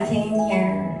came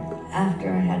here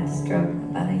after I had a stroke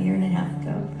about a year and a half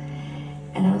ago,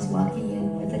 and I was walking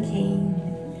in with a cane.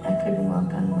 I couldn't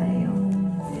walk on my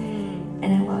own,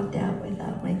 and I walked out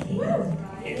without my cane.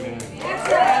 Amen.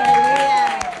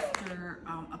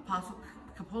 Apostle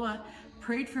Capola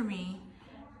prayed for me,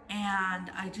 and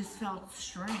I just felt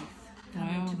strength come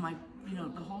into my,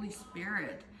 the Holy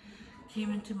Spirit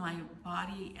came into my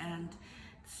body, and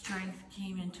strength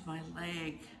came into my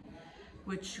leg,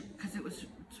 because it's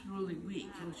really weak,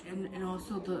 and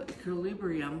also the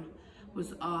equilibrium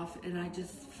was off, and I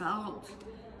just felt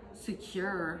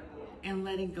secure in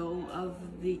letting go of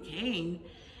the cane.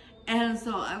 And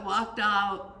so I walked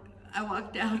out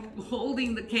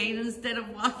holding the cane instead of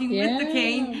walking with the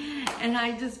cane. And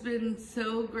I've just been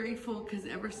so grateful, because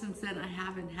ever since then I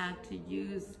haven't had to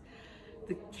use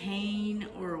the cane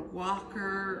or a walker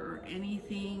or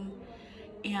anything.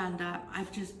 And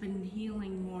I've just been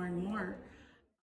healing more and more.